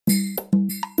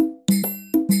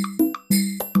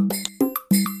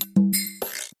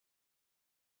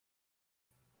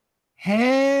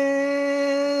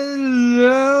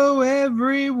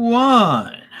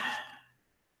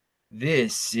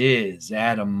This is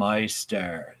Adam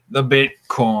Meister, the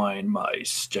Bitcoin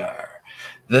Meister,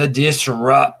 the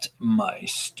Disrupt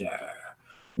Meister.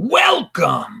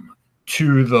 Welcome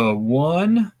to the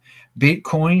One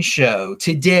Bitcoin Show.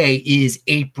 Today is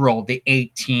April the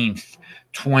 18th,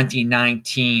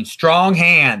 2019. Strong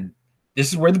hand.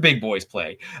 This is where the big boys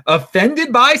play.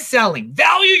 Offended by selling.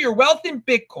 Value your wealth in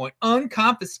Bitcoin.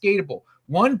 Unconfiscatable.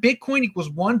 One Bitcoin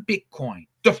equals one Bitcoin.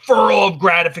 Deferral of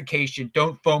gratification.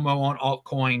 Don't FOMO on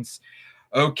altcoins.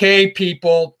 Okay,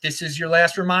 people, this is your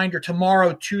last reminder.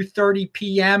 Tomorrow, 2:30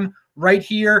 p.m. right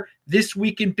here. This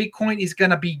Week in Bitcoin is going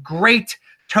to be great.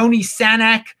 Tony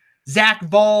Sanak, Zach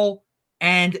Vol,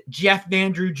 and Jeff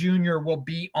Vandrew Jr. will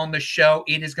be on the show.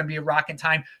 It is going to be a rocking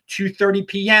time. 2:30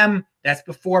 p.m. That's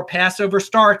before Passover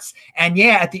starts. And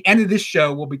yeah, at the end of this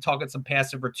show, we'll be talking some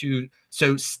Passover too.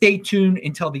 So stay tuned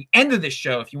until the end of this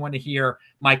show if you want to hear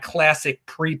my classic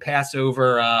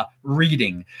pre-Passover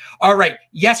reading. All right,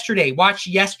 watch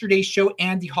yesterday's show.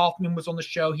 Andy Hoffman was on the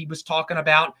show. He was talking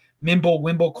about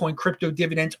Wimble coin, crypto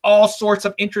dividends, all sorts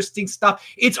of interesting stuff.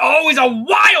 It's always a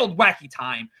wild, wacky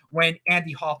time when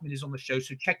Andy Hoffman is on the show.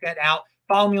 So check that out.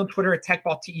 Follow me on Twitter at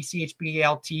TechBalt,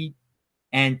 TechBalt,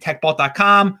 and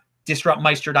TechBalt.com.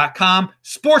 DisruptMeister.com,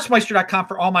 SportsMeister.com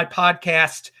for all my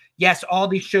podcasts. Yes, all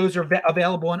these shows are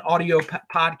available in audio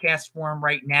podcast form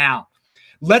right now.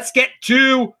 Let's get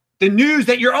to the news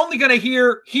that you're only going to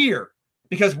hear here,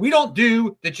 because we don't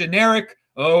do the generic,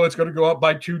 oh, it's going to go up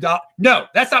by $2. No,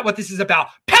 that's not what this is about.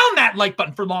 Pound that like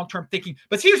button for long-term thinking.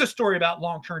 But here's a story about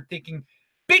long-term thinking.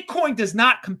 Bitcoin does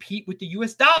not compete with the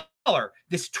US dollar,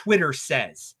 this Twitter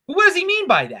says. What does he mean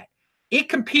by that? It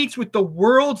competes with the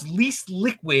world's least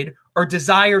liquid or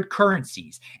desired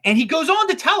currencies. And he goes on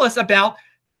to tell us about,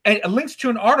 and links to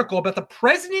an article about the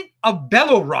president of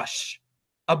Belarus,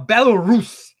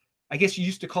 I guess you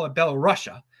used to call it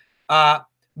Belarusia,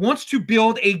 wants to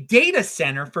build a data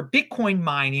center for Bitcoin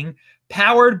mining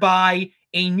powered by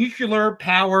a nuclear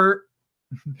power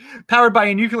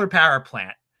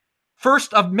plant.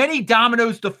 First of many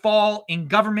dominoes to fall in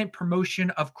government promotion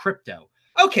of crypto.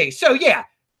 Okay, so yeah.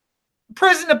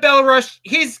 President of Belarus,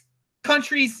 his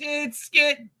country's it's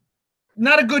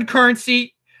not a good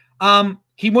currency.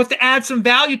 He wants to add some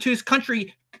value to his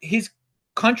country, his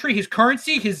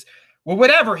currency,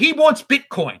 whatever. He wants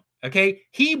Bitcoin. Okay,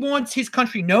 he wants his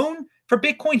country known for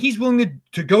Bitcoin. He's willing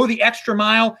to go the extra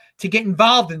mile to get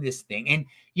involved in this thing. And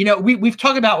you know, we've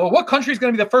talked about, well, what country is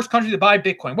going to be the first country to buy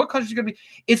Bitcoin? What country is going to be?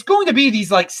 It's going to be these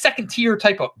like second to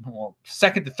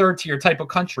third tier type of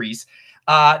countries.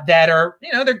 That are,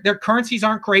 you know, their currencies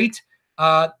aren't great.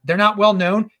 They're not well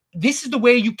known. This is the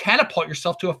way you catapult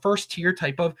yourself to a first tier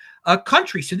type of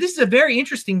country. So this is a very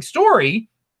interesting story.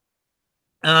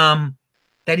 Here I'm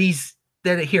going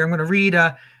to read.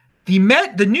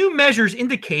 The new measures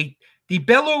indicate the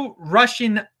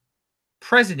Belarusian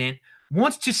president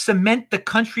wants to cement the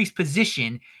country's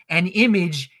position and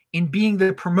image in being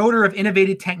the promoter of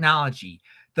innovative technology.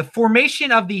 The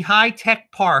formation of the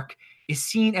high-tech park is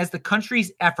seen as the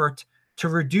country's effort to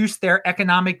reduce their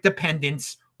economic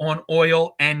dependence on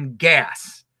oil and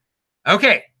gas.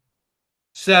 Okay,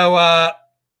 so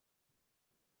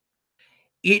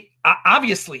it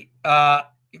obviously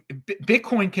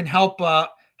Bitcoin can help a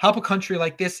country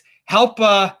like this, help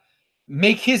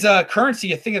make his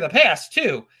currency a thing of the past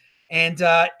too, and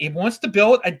it wants to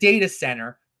build a data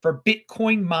center for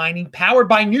Bitcoin mining powered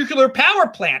by nuclear power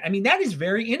plant. I mean, that is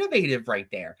very innovative right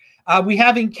there. We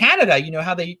have in Canada, you know,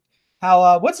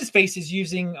 how what's his face is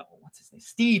using,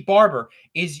 Steve Barber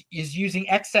is using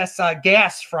excess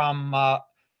gas from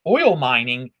oil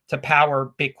mining to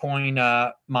power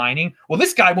Bitcoin mining. Well,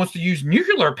 this guy wants to use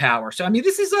nuclear power. So, I mean,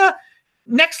 this is a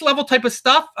next level type of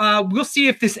stuff. We'll see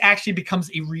if this actually becomes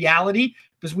a reality,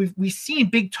 because we've seen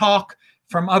big talk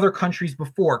from other countries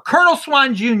before. Colonel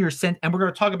Swan Jr. sent, and we're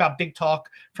going to talk about big talk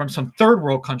from some third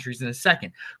world countries in a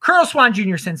second. Colonel Swan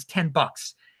Jr. sends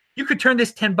 $10. You could turn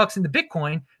this $10 into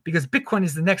Bitcoin, because Bitcoin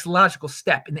is the next logical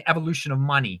step in the evolution of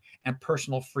money and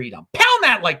personal freedom. Pound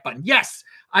that like button. Yes,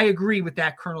 I agree with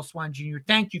that, Colonel Swan Jr.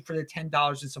 Thank you for the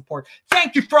 $10 in support.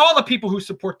 Thank you for all the people who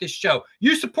support this show.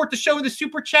 You support the show with a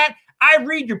super chat. I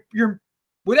read your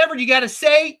whatever you got to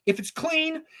say if it's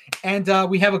clean, and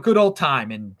we have a good old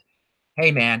time. And hey,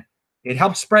 man, it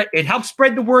helps spread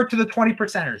the word to the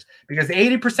 20%ers, because the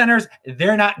 80%ers,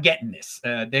 they're not getting this.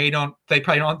 They don't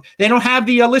have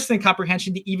the listening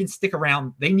comprehension to even stick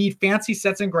around. They need fancy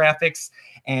sets and graphics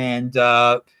and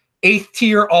 8th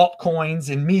tier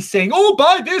altcoins and me saying, oh,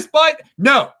 buy this, buy.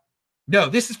 No,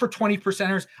 this is for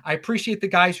 20%ers. I appreciate the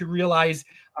guys who realize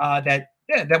that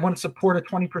that want to support a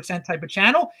 20% type of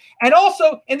channel. And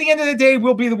also, in the end of the day,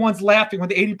 we'll be the ones laughing when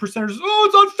the 80%ers, oh,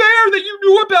 it's unfair that you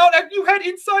knew about it. You had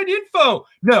inside info.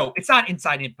 No, it's not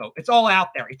inside info. It's all out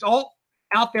there. It's all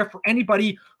out there for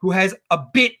anybody who has a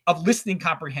bit of listening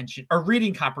comprehension or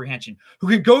reading comprehension, who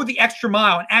can go the extra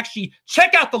mile and actually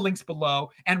check out the links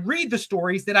below and read the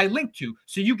stories that I link to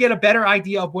so you get a better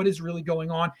idea of what is really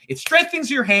going on. It strengthens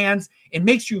your hands. It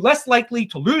makes you less likely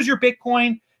to lose your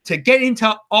Bitcoin, to get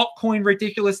into altcoin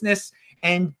ridiculousness,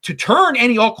 and to turn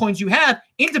any altcoins you have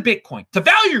into Bitcoin, to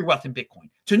value your wealth in Bitcoin,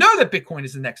 to know that Bitcoin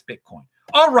is the next Bitcoin.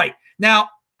 All right. Now,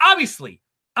 obviously,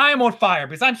 I am on fire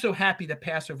because I'm so happy that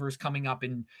Passover is coming up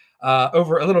in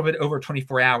over a little bit over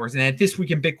 24 hours. And This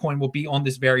Week in Bitcoin will be on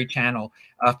this very channel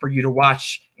for you to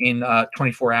watch in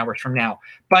 24 hours from now.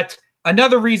 But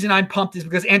another reason I'm pumped is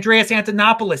because Andreas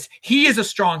Antonopoulos, he is a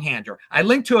strong hander. I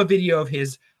linked to a video of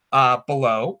his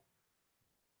below.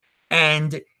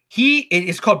 And it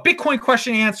is called Bitcoin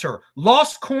Question Answer,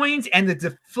 Lost Coins and the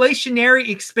Deflationary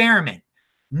Experiment.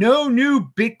 No new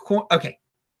Bitcoin. Okay.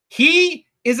 He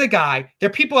is a guy. There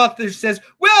are people out there who says,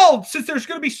 well, since there's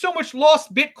going to be so much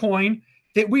lost Bitcoin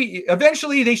that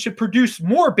eventually they should produce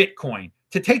more Bitcoin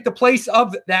to take the place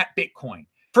of that Bitcoin.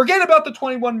 Forget about the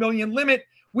 21 million limit.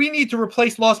 We need to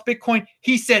replace lost Bitcoin.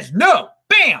 He says, no,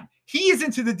 bam. He is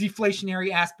into the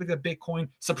deflationary aspect of Bitcoin.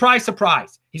 Surprise,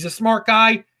 surprise. He's a smart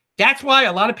guy. That's why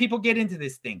a lot of people get into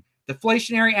this thing.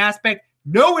 Deflationary aspect,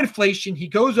 no inflation. He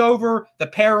goes over the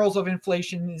perils of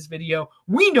inflation in this video.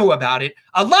 We know about it.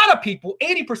 A lot of people,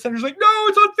 80% is like, no,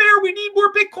 it's unfair. We need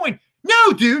more Bitcoin.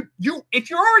 No, dude, if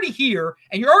you're already here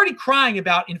and you're already crying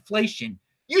about inflation,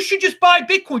 you should just buy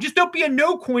Bitcoin. Just don't be a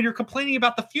no coiner complaining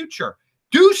about the future.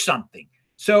 Do something.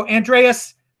 So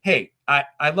Andreas, hey,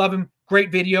 I love him.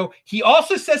 Great video. He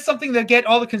also says something that get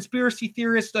all the conspiracy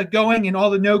theorists going, and all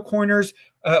the no coiners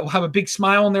will have a big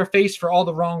smile on their face for all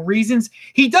the wrong reasons.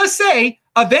 He does say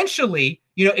eventually,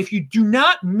 if you do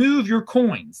not move your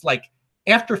coins, like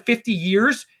after 50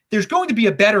 years, there's going to be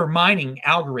a better mining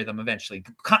algorithm eventually.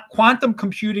 Quantum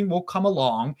computing will come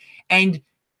along, and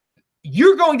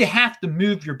you're going to have to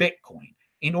move your Bitcoin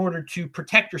in order to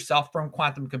protect yourself from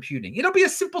quantum computing. It'll be a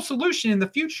simple solution in the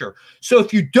future. So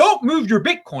if you don't move your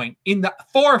Bitcoin in the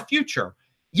far future,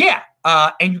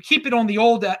 and you keep it on the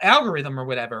old algorithm or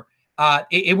whatever,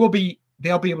 they'll be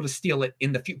able to steal it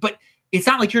in the future. But it's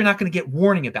not like you're not going to get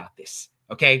warning about this,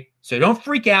 okay? So don't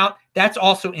freak out. That's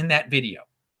also in that video.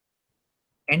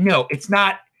 And no, it's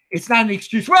not an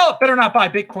excuse. Well, better not buy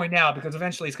Bitcoin now because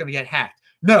eventually it's going to get hacked.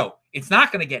 No, it's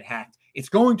not going to get hacked. It's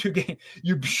going to get.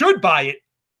 You should buy it.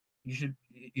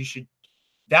 You should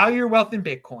value your wealth in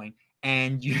Bitcoin,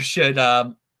 and you should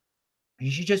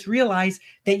just realize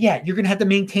that you're going to have to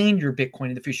maintain your Bitcoin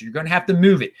in the future. You're going to have to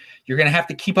move it. You're going to have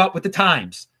to keep up with the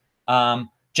times.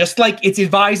 Just like it's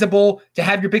advisable to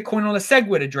have your Bitcoin on a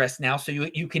SegWit address now, so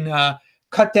you can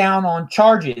cut down on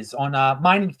charges on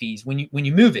mining fees when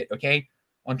you move it. Okay,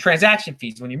 on transaction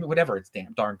fees when you move whatever it's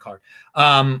darn card.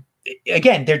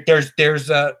 Again,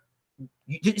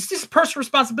 it's just personal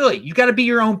responsibility. You got to be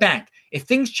your own bank. If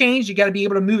things change, you got to be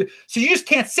able to move it. So you just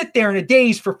can't sit there in a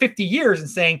daze for 50 years and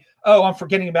saying, "Oh, I'm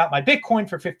forgetting about my Bitcoin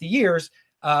for 50 years."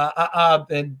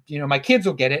 And my kids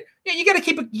will get it. Yeah, you got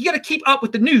to keep up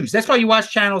with the news. That's why you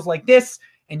watch channels like this,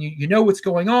 and you know what's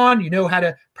going on. You know how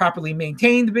to properly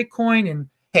maintain the Bitcoin. And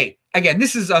hey, again,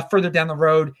 this is further down the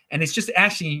road, and it's just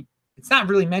actually it's not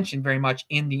really mentioned very much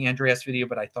in the Andreas video,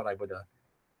 but I thought I would.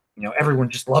 Everyone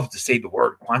just loves to say the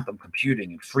word quantum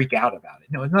computing and freak out about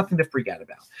it. No, there's nothing to freak out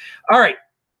about. All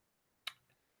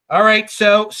right.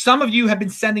 So some of you have been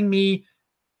sending me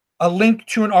a link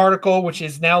to an article, which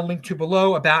is now linked to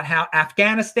below, about how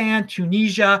Afghanistan,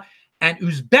 Tunisia, and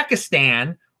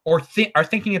Uzbekistan are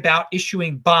thinking about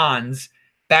issuing bonds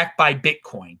backed by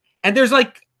Bitcoin. And there's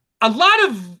like a lot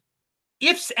of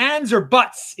ifs, ands, or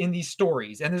buts in these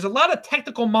stories. And there's a lot of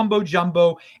technical mumbo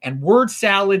jumbo and word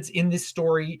salads in this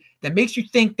story that makes you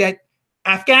think that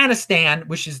Afghanistan,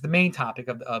 which is the main topic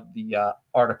of the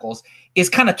articles, is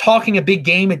kind of talking a big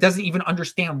game. It doesn't even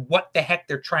understand what the heck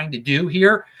they're trying to do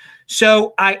here.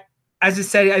 So as I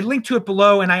said, I linked to it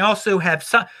below, and I also have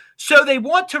some. So they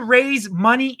want to raise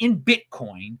money in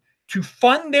Bitcoin to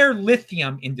fund their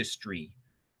lithium industry.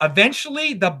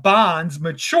 Eventually, the bonds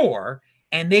mature,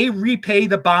 and they repay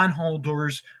the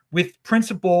bondholders with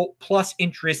principal plus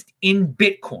interest in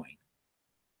Bitcoin.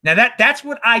 Now, that's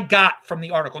what I got from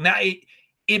the article. Now,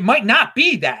 it might not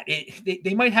be that.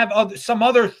 They might have some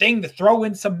other thing to throw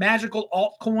in, some magical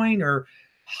altcoin or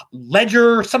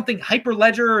ledger or something,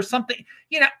 hyperledger or something.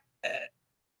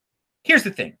 Here's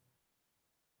the thing.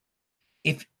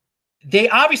 If they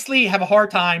obviously have a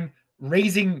hard time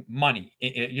raising money.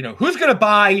 Who's going to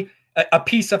buy a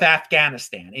piece of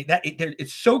Afghanistan?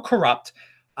 It's so corrupt.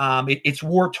 It's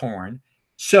war torn.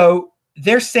 So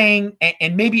they're saying,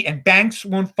 and banks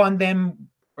won't fund them,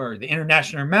 or the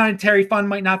International Monetary Fund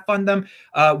might not fund them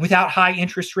without high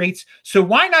interest rates. So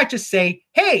why not just say,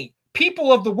 hey,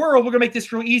 people of the world, we're going to make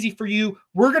this real easy for you.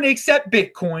 We're going to accept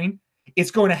Bitcoin.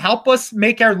 It's going to help us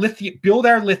build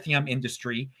our lithium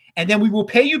industry, and then we will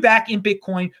pay you back in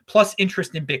Bitcoin plus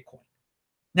interest in Bitcoin.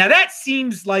 Now that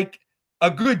seems like a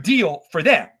good deal for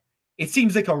them. It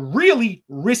seems like a really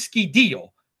risky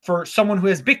deal for someone who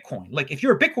has Bitcoin. Like, if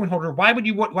you're a Bitcoin holder, why would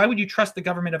you trust the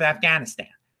government of Afghanistan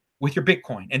with your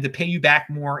Bitcoin and to pay you back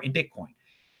more in Bitcoin?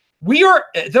 We are,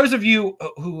 those of you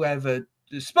who have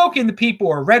spoken to people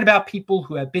or read about people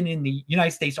who have been in the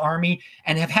United States Army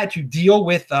and have had to deal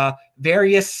with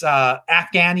various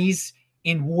Afghanis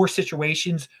in war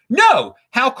situations, know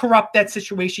how corrupt that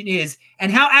situation is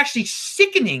and how actually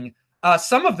sickening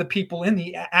some of the people in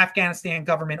the Afghanistan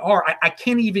government are. I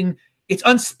can't even, it's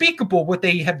unspeakable what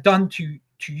they have done to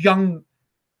young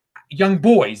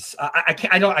boys.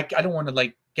 I don't want to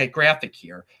like get graphic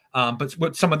here, but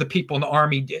what some of the people in the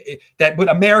Army that what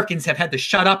Americans have had to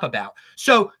shut up about.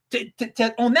 So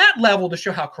to on that level, to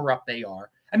show how corrupt they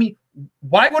are, I mean,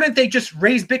 why wouldn't they just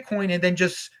raise Bitcoin and then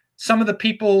just some of the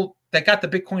people that got the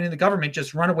Bitcoin in the government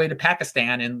just run away to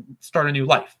Pakistan and start a new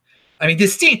life? I mean,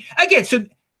 this team again. So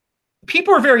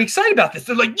people are very excited about this.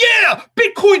 They're like, yeah,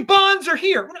 Bitcoin bonds are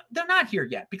here. Well, they're not here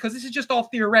yet because this is just all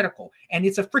theoretical. And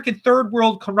it's a freaking third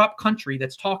world corrupt country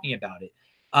that's talking about it.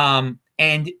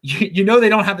 And they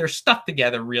don't have their stuff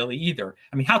together really either.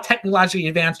 I mean, how technologically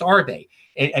advanced are they?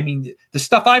 I mean, the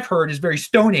stuff I've heard is very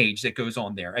Stone Age that goes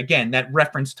on there. Again, that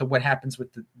reference to what happens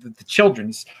with the children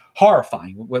is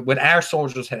horrifying. What our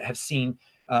soldiers have seen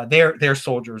their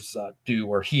soldiers do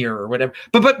or hear or whatever.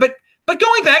 But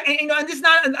going back, and it's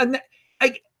not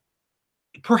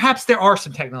perhaps there are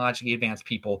some technologically advanced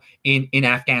people in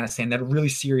Afghanistan that are really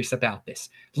serious about this.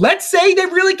 Let's say they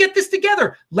really get this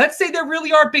together. Let's say there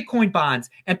really are Bitcoin bonds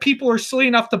and people are silly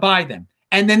enough to buy them,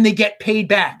 and then they get paid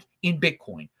back in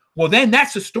Bitcoin. Well, then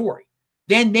that's a story.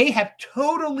 Then they have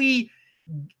totally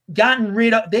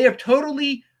they have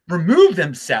totally removed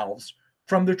themselves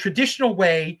from the traditional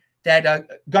way that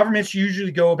governments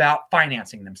usually go about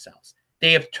financing themselves.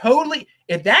 They have totally,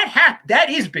 if that happened, that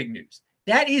is big news.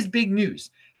 That is big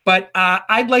news. But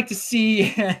I'd like to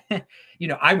see,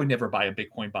 I would never buy a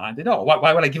Bitcoin bond at all.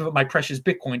 Why would I give up my precious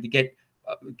Bitcoin to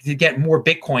get more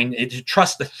Bitcoin, to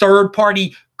trust the third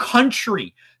party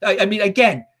country? I mean,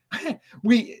 again,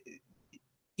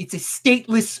 it's a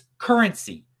stateless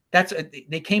currency.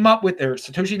 They came up with, or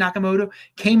Satoshi Nakamoto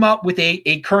came up with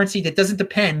a currency that doesn't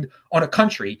depend on a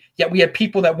country. Yet we have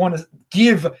people that want to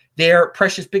give their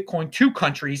precious Bitcoin to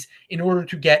countries in order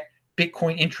to get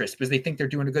Bitcoin interest because they think they're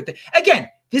doing a good thing. Again,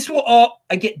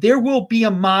 there will be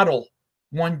a model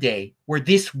one day where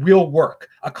this will work.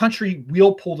 A country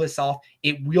will pull this off.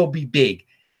 It will be big.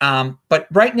 But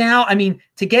right now, I mean,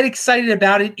 to get excited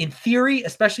about it in theory,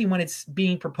 especially when it's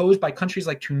being proposed by countries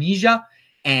like Tunisia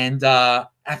and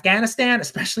Afghanistan,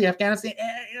 especially Afghanistan,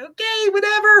 okay,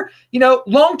 whatever.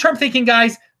 Long-term thinking,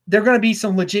 guys, there are going to be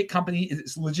some legit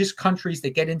companies, legit countries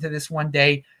that get into this one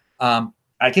day.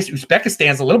 I guess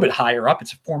Uzbekistan's a little bit higher up.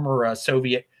 It's a former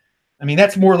Soviet. I mean,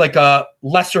 that's more like a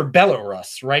lesser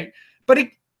Belarus, right? But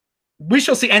we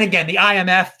shall see. And again, the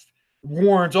IMF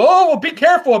warns, well, be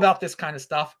careful about this kind of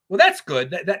stuff. Well, that's good.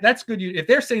 That's good. If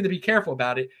they're saying to be careful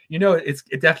about it,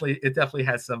 it definitely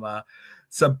has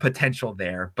some potential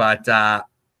there. But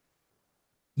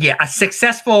yeah, a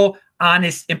successful,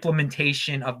 honest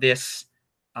implementation of this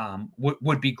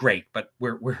would be great, but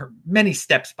we're many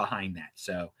steps behind that.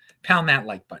 So pound that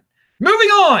like button. Moving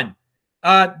on.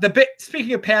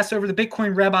 Speaking of Passover, the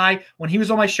Bitcoin Rabbi, when he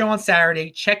was on my show on Saturday,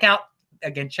 check it out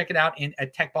at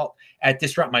TechVault at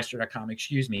disruptmeister.com.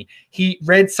 Excuse me. He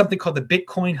read something called the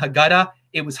Bitcoin Haggadah.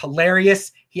 It was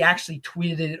hilarious. He actually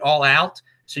tweeted it all out,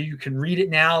 so you can read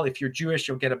it now. If you're Jewish,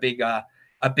 you'll get a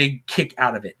big kick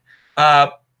out of it.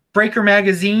 Breaker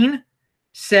Magazine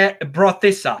brought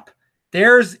this up.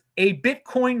 There's a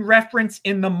Bitcoin reference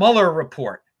in the Mueller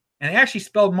Report, and they actually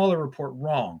spelled Mueller Report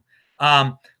wrong.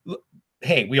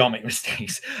 Hey, we all make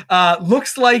mistakes.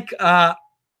 Looks like,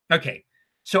 okay,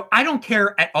 so I don't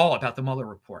care at all about the Mueller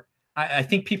Report. I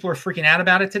think people are freaking out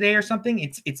about it today or something.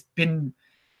 It's been,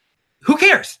 who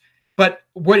cares? But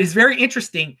what is very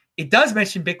interesting, it does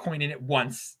mention Bitcoin in it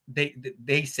once,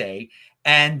 they say,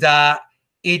 and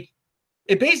it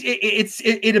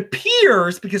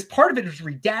appears, because part of it is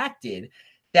redacted,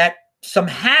 that some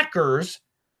hackers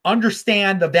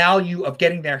understand the value of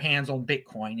getting their hands on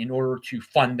Bitcoin in order to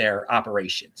fund their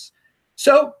operations.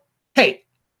 So, hey,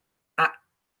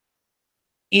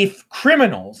 if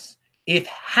criminals, if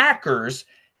hackers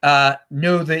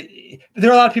know that there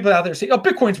are a lot of people out there saying, oh,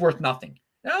 Bitcoin's worth nothing.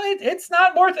 No, it's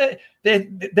not worth it.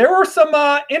 There were some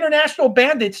international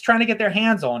bandits trying to get their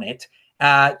hands on it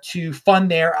to fund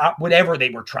their whatever they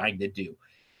were trying to do.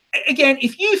 Again,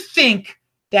 if you think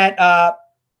that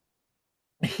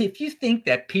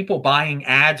people buying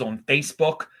ads on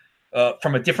Facebook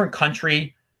from a different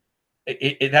country,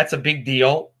 that's a big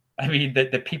deal. I mean,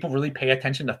 that people really pay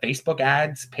attention to Facebook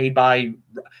ads paid by. I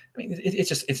mean, it's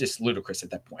just ludicrous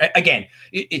at that point. Again,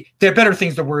 there are better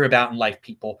things to worry about in life.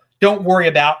 People don't worry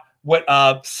about what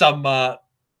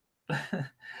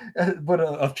what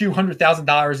a few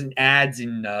 $100,000 in ads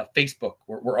in Facebook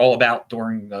were all about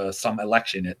during some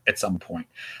election at some point.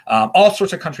 All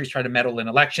sorts of countries try to meddle in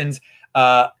elections.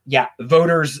 Yeah,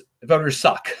 voters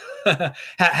suck.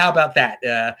 How about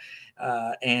that?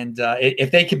 And if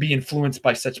they can be influenced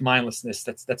by such mindlessness,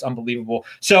 that's unbelievable.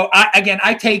 So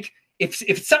I take if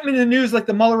it's something in the news like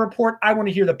the Mueller report, I want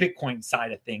to hear the Bitcoin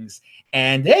side of things.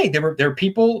 And hey, there were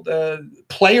people,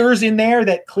 players in there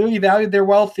that clearly valued their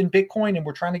wealth in Bitcoin and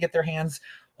were trying to get their hands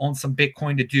on some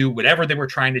Bitcoin to do whatever they were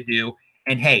trying to do.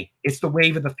 And hey, it's the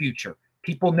wave of the future.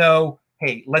 People know,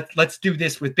 hey, let's do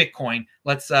this with Bitcoin.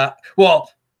 Let's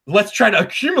try to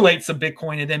accumulate some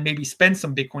Bitcoin and then maybe spend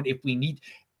some Bitcoin if we need.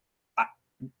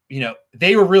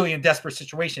 They were really in desperate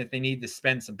situation if they needed to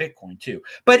spend some Bitcoin too.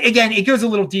 But again, it goes a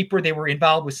little deeper. They were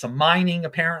involved with some mining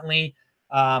apparently.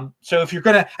 So if you're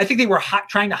going to, I think they were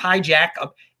trying to hijack.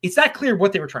 It's not clear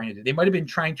what they were trying to do. They might've been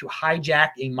trying to hijack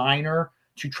a miner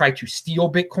to try to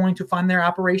steal Bitcoin to fund their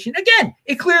operation. Again,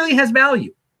 it clearly has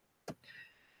value.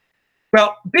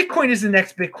 Well, Bitcoin is the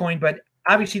next Bitcoin, but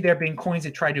obviously there have been coins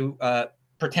that try to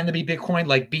pretend to be Bitcoin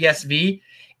like BSV.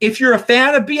 If you're a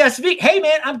fan of BSV, hey,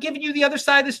 man, I'm giving you the other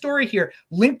side of the story here.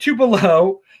 Link to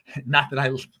below. Not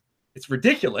that it's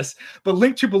ridiculous, but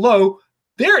link to below.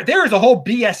 There is a whole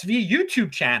BSV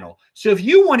YouTube channel. So if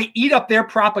you want to eat up their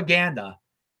propaganda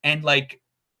and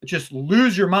just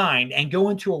lose your mind and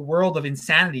go into a world of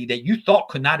insanity that you thought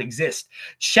could not exist,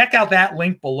 check out that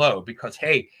link below because,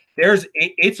 hey,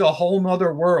 it's a whole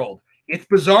nother world. It's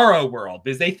bizarro world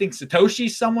because they think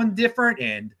Satoshi's someone different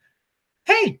and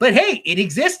hey, it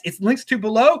exists. It's links to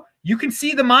below. You can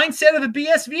see the mindset of the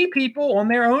BSV people on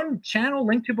their own channel,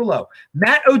 linked to below.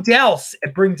 Matt Odell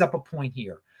brings up a point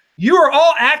here. You are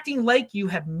all acting like you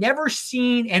have never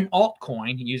seen an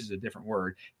altcoin, he uses a different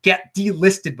word, get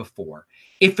delisted before.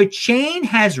 If a chain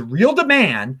has real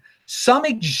demand, some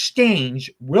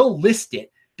exchange will list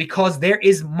it because there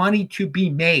is money to be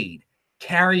made.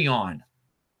 Carry on.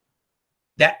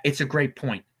 It's a great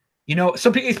point.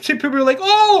 Some people are like,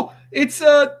 oh, it's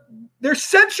they're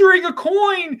censoring a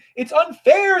coin. It's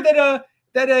unfair that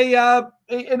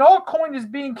an altcoin is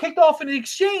being kicked off in an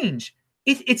exchange.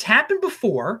 It's happened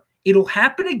before. It'll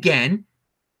happen again.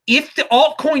 If the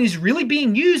altcoin is really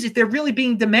being used, if there's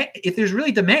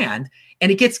really demand,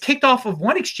 and it gets kicked off of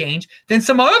one exchange, then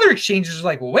some other exchanges are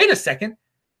like, well, wait a second.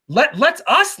 Let's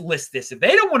us list this. If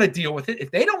they don't want to deal with it, if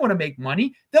they don't want to make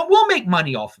money, then we'll make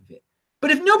money off of it. But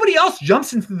if nobody else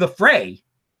jumps into the fray,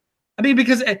 I mean,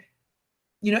 because,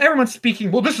 everyone's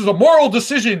speaking, well, this is a moral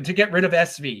decision to get rid of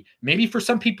SV. Maybe for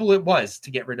some people it was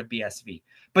to get rid of BSV.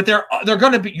 But they're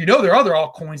going to be, there are other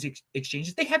altcoins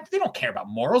exchanges. They don't care about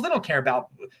morals.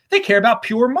 They care about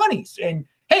pure monies. And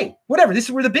hey, whatever, this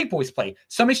is where the big boys play.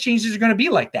 Some exchanges are going to be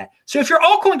like that. So if your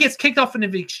altcoin gets kicked off in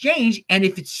an exchange, and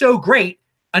if it's so great,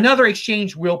 another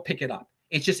exchange will pick it up.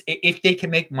 It's just if they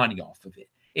can make money off of it.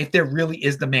 If there really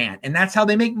is demand. And that's how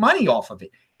they make money off of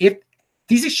it. If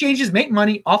these exchanges make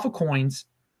money off of coins,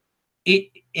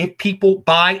 if people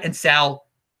buy and sell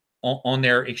on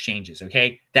their exchanges,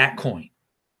 okay, that coin,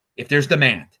 if there's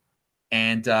demand.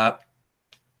 And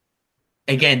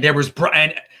again, there was,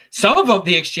 and some of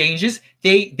the exchanges,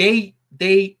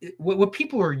 what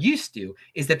people are used to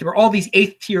is that there were all these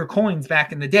 8th tier coins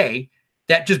back in the day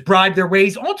that just bribed their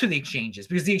ways onto the exchanges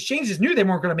because the exchanges knew they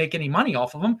weren't going to make any money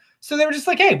off of them. So they were just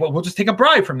like, hey, well, we'll just take a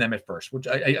bribe from them at first, which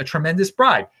a tremendous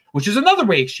bribe, which is another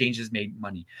way exchanges made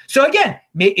money. So again,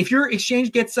 if your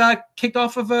exchange gets kicked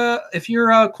off of if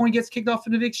your coin gets kicked off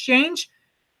of an exchange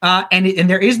and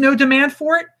there is no demand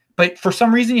for it, but for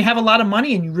some reason you have a lot of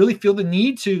money and you really feel the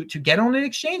need to get on an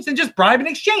exchange, then just bribe an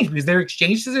exchange because their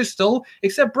exchanges are still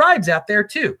accept bribes out there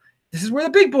too. This is where the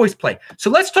big boys play. So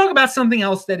let's talk about something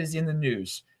else that is in the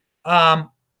news. And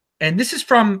this is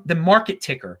from the market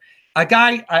ticker. A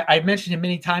guy, I've mentioned him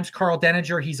many times, Carl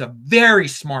Denninger. He's a very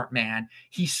smart man.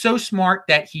 He's so smart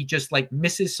that he just like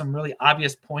misses some really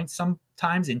obvious points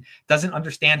sometimes and doesn't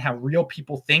understand how real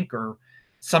people think or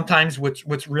sometimes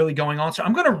what's really going on. So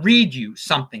I'm going to read you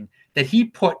something that he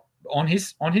put on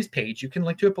his page. You can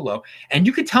link to it below, and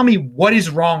you can tell me what is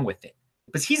wrong with it,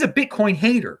 because he's a Bitcoin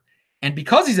hater. And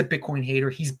because he's a Bitcoin hater,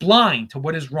 he's blind to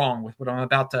what is wrong with what I'm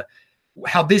about to,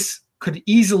 how people could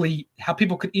easily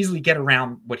get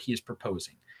around what he is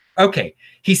proposing. Okay.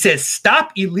 He says,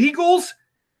 stop illegals,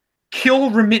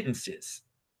 kill remittances.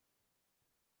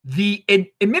 The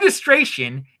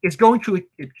administration is going to,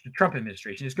 the Trump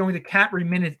administration is going to cap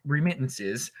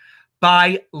remittances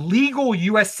by legal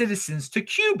U.S. citizens to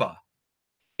Cuba.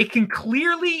 It can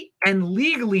clearly and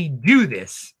legally do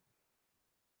this.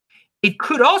 It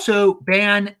could also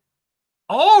ban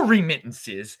all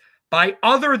remittances by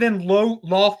other than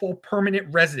lawful permanent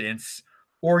residents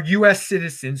or U.S.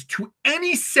 citizens to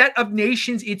any set of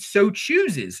nations it so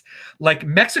chooses, like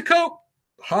Mexico,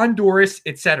 Honduras,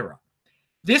 etc.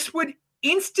 This would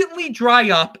instantly dry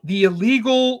up the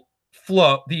illegal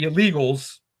alien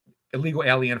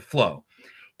flow.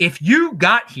 If you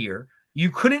got here,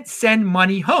 you couldn't send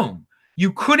money home.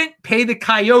 You couldn't pay the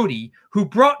coyote who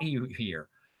brought you here.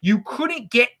 You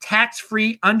couldn't get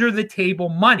tax-free under-the-table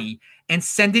money and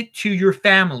send it to your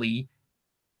family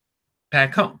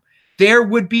back home. There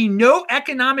would be no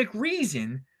economic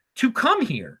reason to come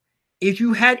here if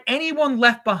you had anyone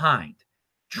left behind.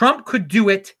 Trump could do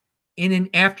it in an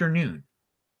afternoon.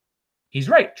 He's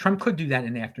right. Trump could do that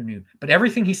in an afternoon, but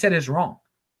everything he said is wrong.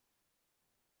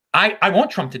 I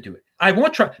want Trump to do it. I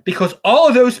want Trump, because all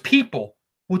of those people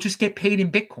will just get paid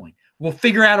in Bitcoin. We'll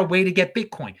figure out a way to get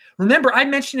Bitcoin. Remember, I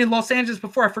mentioned in Los Angeles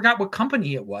before, I forgot what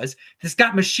company it was, that's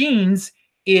got machines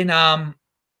in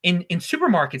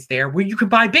supermarkets there where you can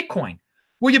buy Bitcoin.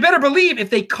 Well, you better believe if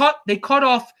they cut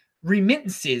off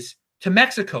remittances to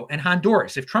Mexico and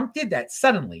Honduras, if Trump did that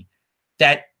suddenly,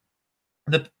 that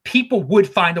the people would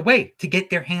find a way to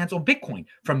get their hands on Bitcoin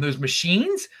from those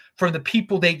machines, from the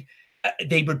people they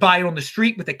would buy it on the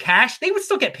street with the cash. They would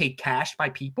still get paid cash by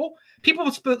people. People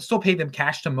would still pay them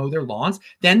cash to mow their lawns.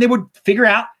 Then they would figure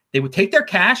out, they would take their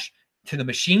cash to the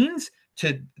machines,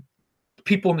 to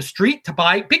people in the street to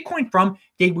buy Bitcoin from.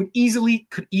 They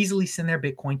could easily send their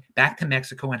Bitcoin back to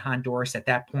Mexico and Honduras. At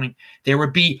that point, there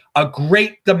would be a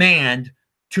great demand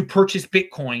to purchase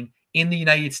Bitcoin in the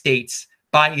United States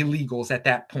by illegals at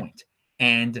that point.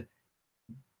 And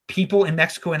people in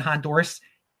Mexico and Honduras,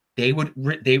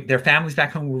 their families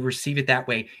back home would receive it that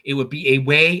way. It would be a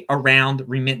way around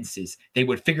remittances. They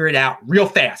would figure it out real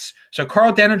fast. So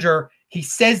Carl Denninger, he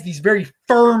says these very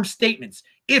firm statements.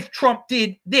 If Trump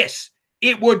did this,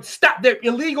 it would stop. The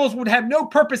illegals would have no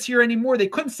purpose here anymore. They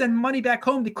couldn't send money back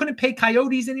home. They couldn't pay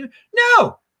coyotes anymore.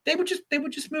 No, they would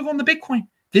just move on the Bitcoin.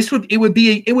 It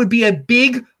would be a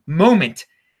big moment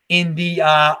in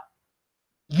the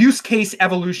use case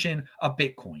evolution of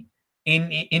Bitcoin.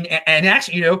 And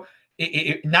actually,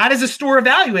 not as a store of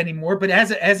value anymore, but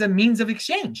as a means of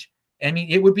exchange. I mean,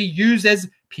 it would be used as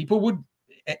people would,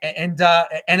 and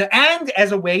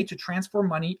as a way to transfer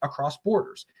money across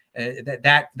borders.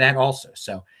 That also.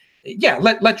 So, yeah,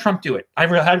 let Trump do it. I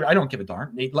don't give a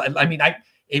darn. I mean,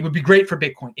 it would be great for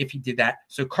Bitcoin if he did that.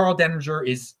 So Carl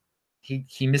Denninger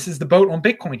he misses the boat on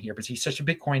Bitcoin here because he's such a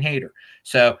Bitcoin hater.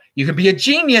 So you can be a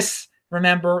genius.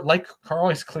 Remember, like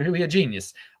Carl is clearly a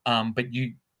genius. But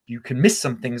you can miss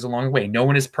some things along the way. No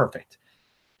one is perfect.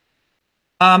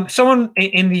 Someone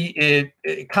in the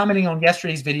commenting on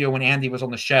yesterday's video when Andy was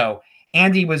on the show,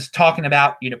 Andy was talking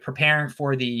about preparing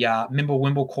for the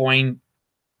Mimblewimble coin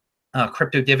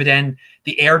crypto dividend,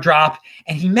 the airdrop,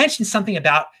 and he mentioned something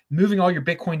about moving all your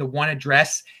Bitcoin to one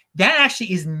address. That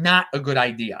actually is not a good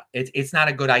idea. It's not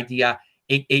a good idea.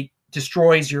 It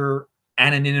destroys your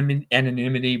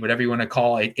anonymity, whatever you want to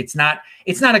call it. It's not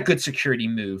a good security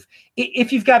move.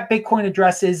 If you've got Bitcoin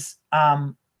addresses,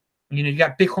 you've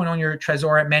got Bitcoin on your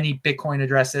Trezor at many Bitcoin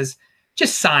addresses,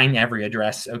 just sign every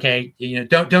address. Okay.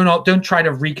 Don't try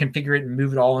to reconfigure it and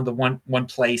move it all into one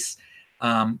place.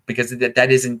 Because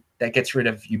that gets rid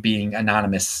of you being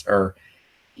anonymous. Or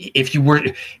if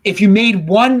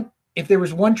there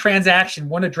was one transaction,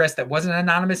 one address that wasn't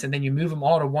anonymous, and then you move them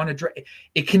all to one address,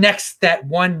 it connects that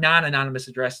one non-anonymous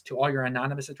address to all your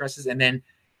anonymous addresses, and then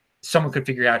someone could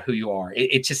figure out who you are.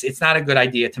 It's not a good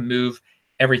idea to move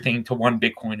everything to one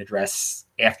Bitcoin address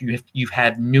after you've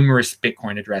had numerous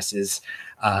Bitcoin addresses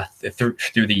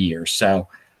through the years. So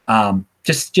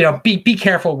just be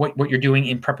careful what you're doing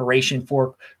in preparation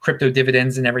for crypto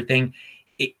dividends and everything.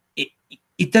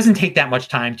 It doesn't take that much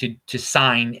time to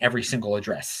sign every single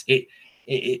address.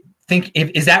 think,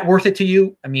 is that worth it to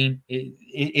you? I mean,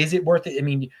 is it worth it? I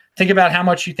mean, think about how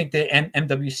much you think the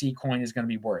MWC coin is going to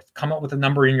be worth. Come up with a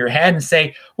number in your head and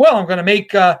say, well, I'm going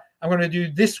to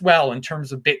do this well in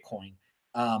terms of Bitcoin.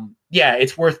 Yeah,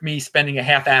 it's worth me spending a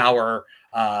half hour,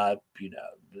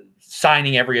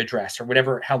 signing every address or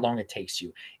whatever, how long it takes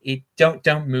you.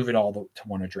 Don't move it all to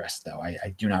one address, though.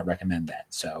 I do not recommend that.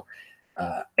 So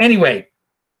anyway,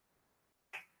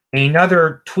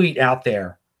 another tweet out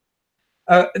there.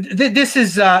 This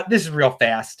is real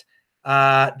fast.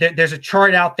 There's a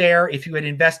chart out there. If you had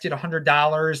invested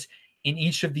 $100 in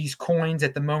each of these coins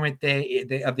at the moment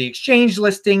of the exchange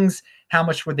listings, how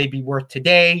much would they be worth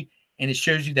today? And it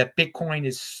shows you that Bitcoin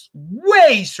is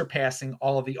way surpassing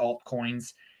all of the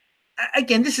altcoins.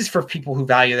 Again, this is for people who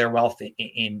value their wealth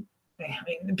in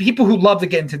people who love to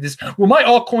get into this. Well, my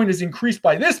altcoin is increased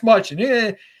by this much,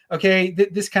 and okay,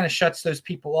 this kind of shuts those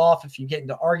people off. If you get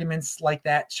into arguments like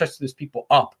that, shuts those people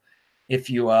up. If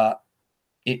you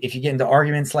get into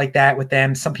arguments like that with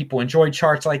them, some people enjoy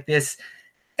charts like this.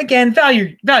 Again,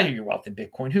 value your wealth in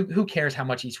Bitcoin. Who cares how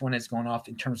much each one is going off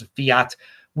in terms of fiat?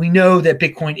 We know that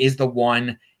Bitcoin is the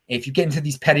one. If you get into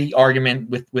these petty argument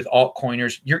with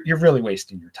altcoiners, you're really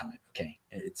wasting your time. Okay,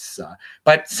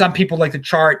 but some people like the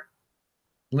chart.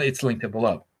 It's linked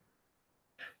below.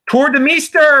 Toward the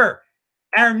Meester,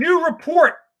 our new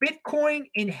report, Bitcoin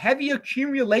in heavy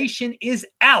accumulation, is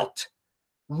out.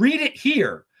 Read it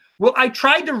here. Well, I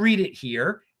tried to read it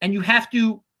here, and you have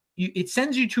to. It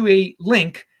sends you to a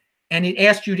link. And it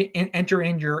asked you to enter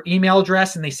in your email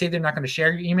address, and they say they're not going to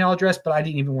share your email address, but I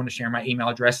didn't even want to share my email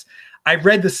address. I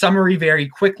read the summary very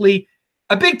quickly.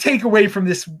 A big takeaway from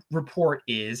this report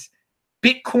is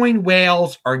Bitcoin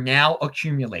whales are now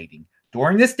accumulating.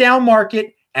 During this down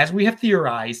market, as we have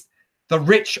theorized, the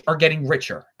rich are getting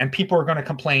richer, and people are going to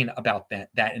complain about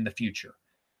that in the future.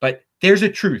 But there's a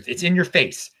truth. It's in your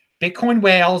face. Bitcoin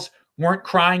whales weren't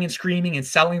crying and screaming and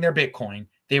selling their Bitcoin.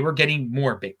 They were getting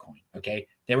more Bitcoin, okay?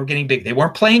 They were getting big. They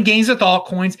weren't playing games with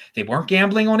altcoins. They weren't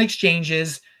gambling on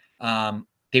exchanges.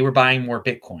 They were buying more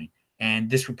Bitcoin. And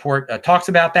this report talks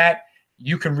about that.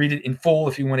 You can read it in full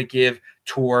if you want to give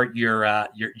Tor your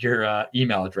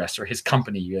email address or his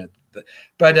company.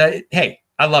 But hey,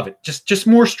 I love it. Just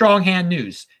more strong hand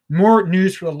news, more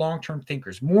news for the long-term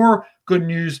thinkers, more good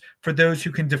news for those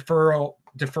who can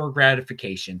defer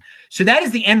gratification. So that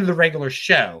is the end of the regular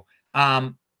show.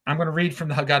 I'm going to read from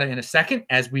the Haggadah in a second,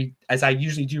 as I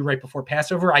usually do right before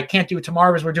Passover. I can't do it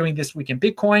tomorrow as we're doing This Week in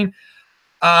Bitcoin.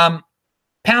 Pound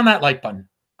that like button.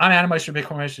 I'm Adam Meister,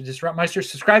 Bitcoin Meister, Disrupt Meister.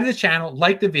 Subscribe to the channel,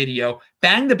 like the video,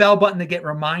 bang the bell button to get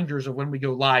reminders of when we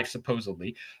go live,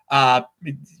 supposedly.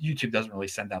 YouTube doesn't really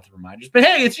send out the reminders, but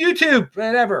hey, it's YouTube,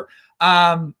 whatever.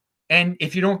 And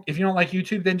if you don't like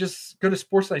YouTube, then just go to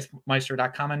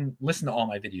sportsmeister.com and listen to all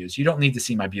my videos. You don't need to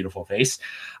see my beautiful face.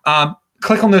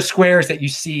 Click on those squares that you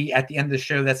see at the end of the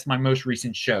show. That's my most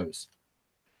recent shows.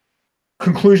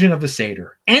 Conclusion of the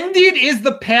Seder. Ended is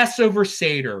the Passover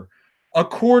Seder,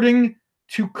 according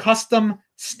to custom,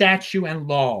 statute, and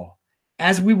law,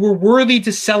 as we were worthy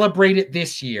to celebrate it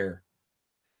this year.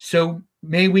 So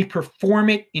may we perform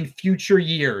it in future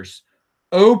years.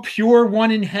 O pure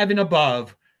one in heaven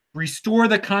above, restore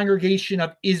the congregation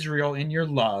of Israel in your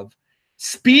love.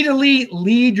 Speedily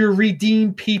lead your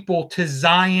redeemed people to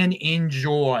Zion in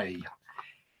joy.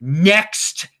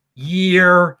 Next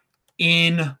year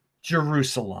in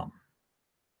Jerusalem.